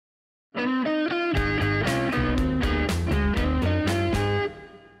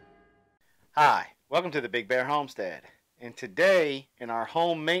Hi, welcome to the Big Bear Homestead. And today in our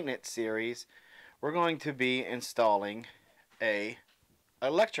home maintenance series, we're going to be installing a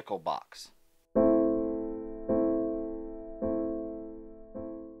electrical box.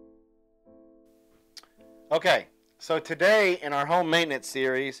 Okay, so today in our home maintenance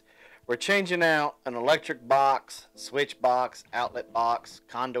series, we're changing out an electric box, switch box, outlet box,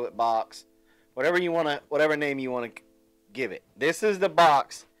 conduit box, whatever name you want to give it. This is the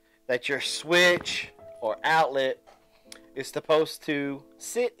box that your switch or outlet is supposed to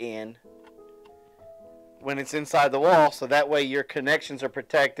sit in when it's inside the wall, so that way your connections are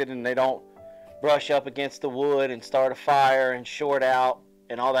protected and they don't brush up against the wood and start a fire and short out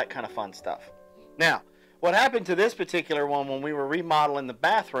and all that kind of fun stuff. Now, what happened to this particular one when we were remodeling the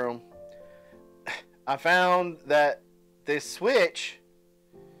bathroom, I found that this switch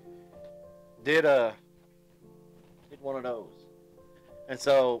did one of those. And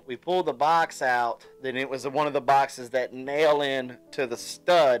so we pulled the box out. Then it was one of the boxes that nail in to the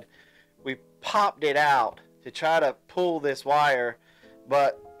stud. We popped it out to try to pull this wire,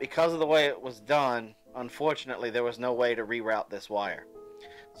 but because of the way it was done, unfortunately there was no way to reroute this wire.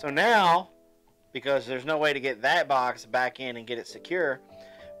 So now, because there's no way to get that box back in and get it secure,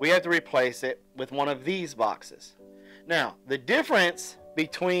 we have to replace it with one of these boxes. Now, the difference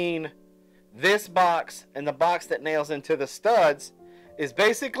between this box and the box that nails into the studs is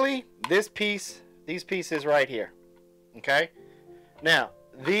basically these pieces right here. Okay? Now,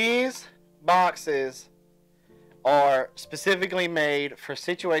 these boxes are specifically made for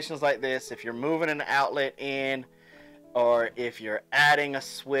situations like this. If you're moving an outlet in, or if you're adding a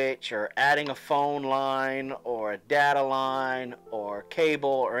switch or adding a phone line or a data line or cable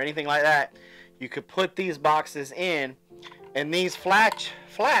or anything like that, you could put these boxes in, and these flaps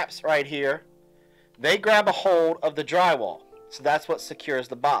right here, they grab a hold of the drywall. So that's what secures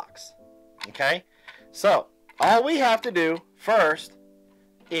the box. Okay? So all we have to do first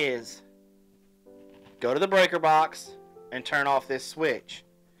is go to the breaker box and turn off this switch.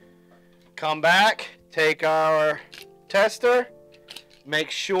 Come back, take our tester,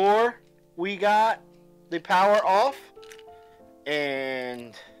 make sure we got the power off,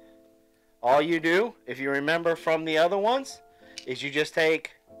 and all you do, if you remember from the other ones, is you just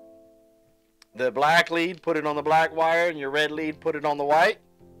take the black lead, put it on the black wire, and your red lead, put it on the white.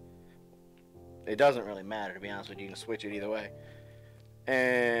 It doesn't really matter, to be honest with you. You can switch it either way.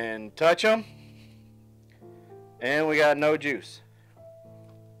 And touch them. And we got no juice.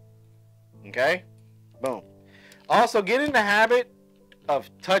 Okay? Boom. Also, get in the habit of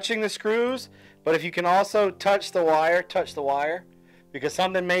touching the screws, but if you can also touch the wire, because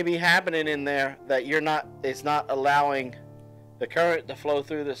something may be happening in there that it's not allowing the current to flow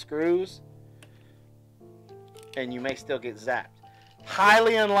through the screws, and you may still get zapped.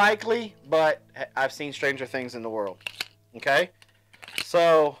 Highly unlikely, but I've seen stranger things in the world. Okay?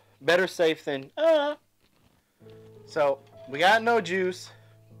 So, better safe than So, we got no juice.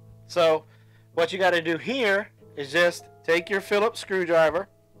 So, what you got to do here is just take your Phillips screwdriver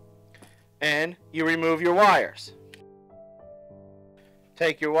and you remove your wires.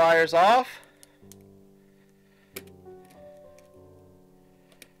 Take your wires off.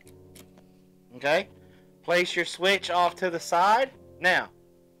 Okay? Place your switch off to the side. Now,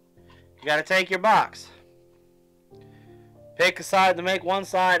 you got to take your box. Pick a side to make one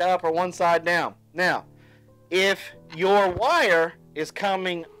side up or one side down. Now, if your wire is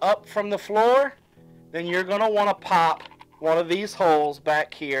coming up from the floor, then you're going to want to pop one of these holes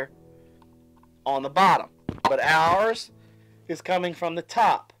back here on the bottom. But ours is coming from the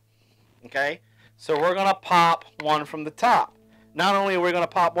top. Okay? So we're going to pop one from the top. Not only are we going to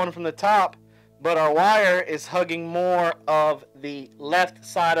pop one from the top, but our wire is hugging more of the left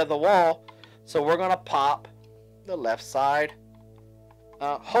side of the wall, so we're going to pop the left side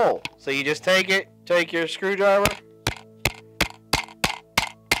hole. So you just take your screwdriver,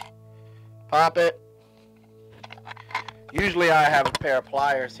 pop it. Usually I have a pair of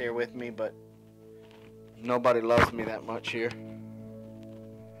pliers here with me, but nobody loves me that much here.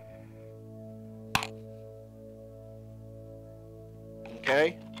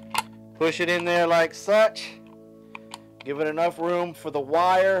 Okay. Push it in there like such. Give it enough room for the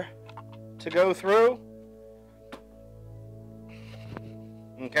wire to go through.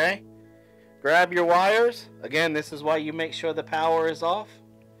 Okay. Grab your wires. Again, this is why you make sure the power is off.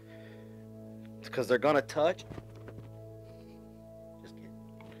 It's because they're going to touch. Just kidding.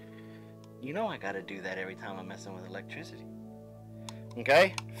 You know I got to do that every time I'm messing with electricity.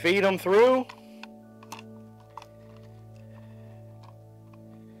 Okay. Feed them through.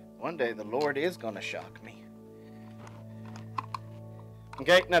 One day the Lord is going to shock me.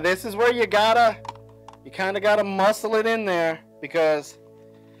 Okay, now this is where you kind of gotta muscle it in there, because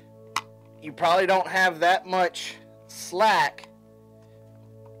you probably don't have that much slack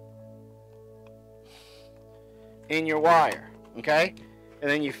in your wire. Okay, and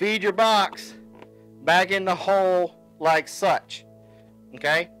then you feed your box back in the hole like such.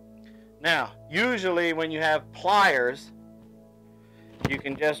 Okay, now usually when you have pliers, you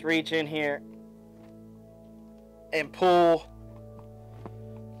can just reach in here and pull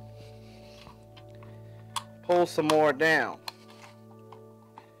some more down.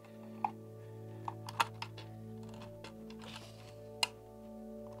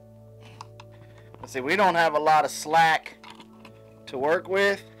 Let's see, we don't have a lot of slack to work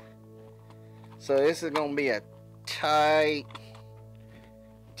with, so this is going to be a tight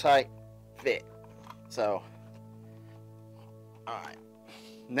fit. So, alright,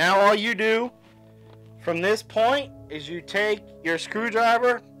 now all you do from this point is you take your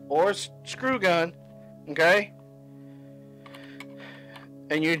screwdriver or screw gun, okay,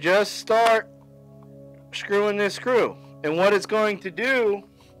 and you just start screwing this screw. And what it's going to do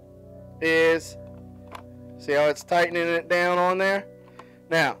is, see how it's tightening it down on there?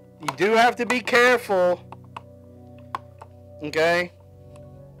 Now, you do have to be careful, okay,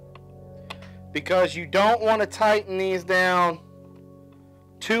 because you don't want to tighten these down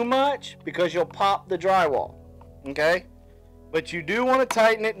too much, because you'll pop the drywall, okay? But you do want to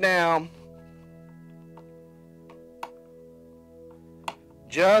tighten it down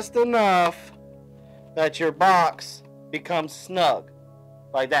just enough that your box becomes snug,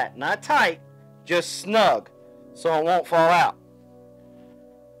 like that. Not tight, just snug, so it won't fall out.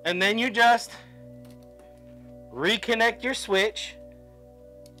 And then you just reconnect your switch.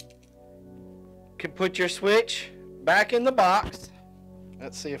 You can put your switch back in the box.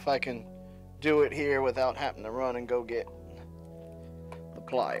 Let's see if I can do it here without having to run and go get the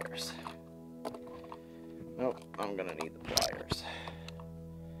pliers. Nope, I'm gonna need the pliers.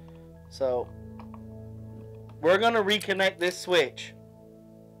 So we're gonna reconnect this switch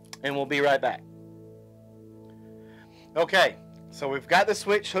and we'll be right back. Okay, so we've got the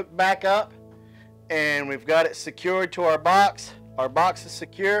switch hooked back up and we've got it secured to our box. Our box is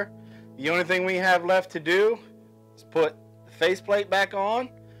secure. The only thing we have left to do is put the faceplate back on.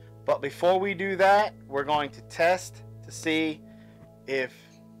 But before we do that, we're going to test to see if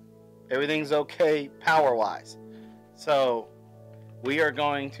everything's okay power-wise. So we are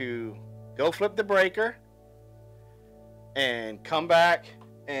going to go flip the breaker and come back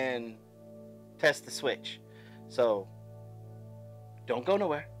and test the switch. So don't go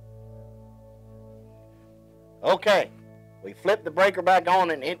nowhere. Okay, we flipped the breaker back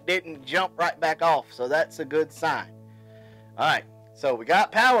on and it didn't jump right back off, so that's a good sign. Alright, so we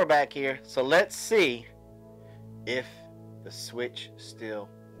got power back here, so let's see if the switch still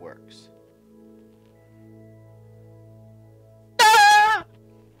works. Ah!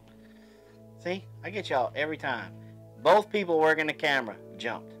 See, I get y'all every time. Both people working the camera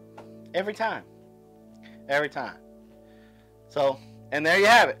jumped. Every time. Every time. So, and there you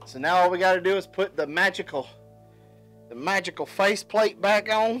have it. So now all we got to do is put the magical faceplate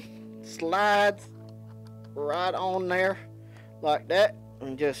back on. Slides right on there like that,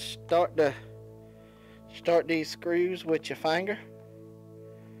 and just start these screws with your finger.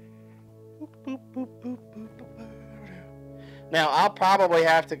 Now I'll probably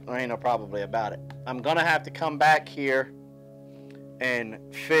have to, ain't no probably about it, I'm gonna have to come back here and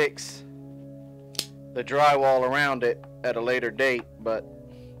fix the drywall around it at a later date, but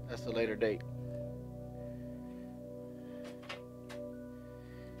that's a later date.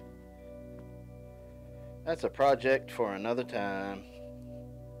 That's a project for another time.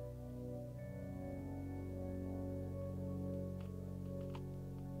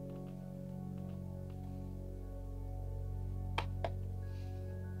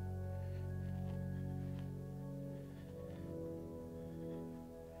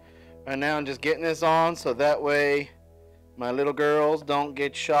 Right now I'm just getting this on so that way my little girls don't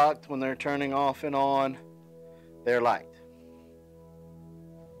get shocked when they're turning off and on their light.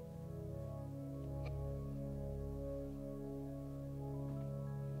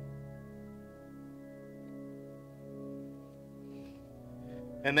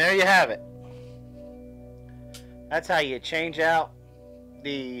 And there you have it. That's how you change out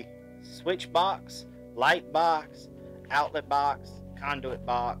the switch box, light box, outlet box, conduit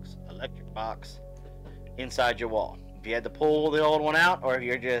box, electric box inside your wall. If you had to pull the old one out, or if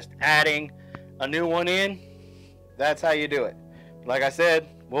you're just adding a new one in, that's how you do it. Like I said,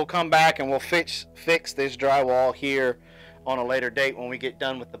 we'll come back and we'll fix this drywall here on a later date when we get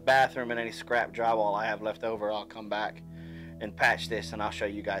done with the bathroom, and any scrap drywall I have left over, I'll come back and patch this, and I'll show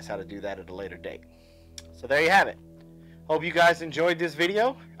you guys how to do that at a later date. So there you have it. Hope you guys enjoyed this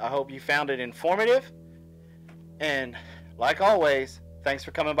video. I hope you found it informative. And like always, thanks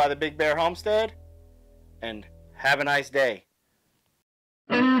for coming by the Big Bear Homestead, and have a nice day.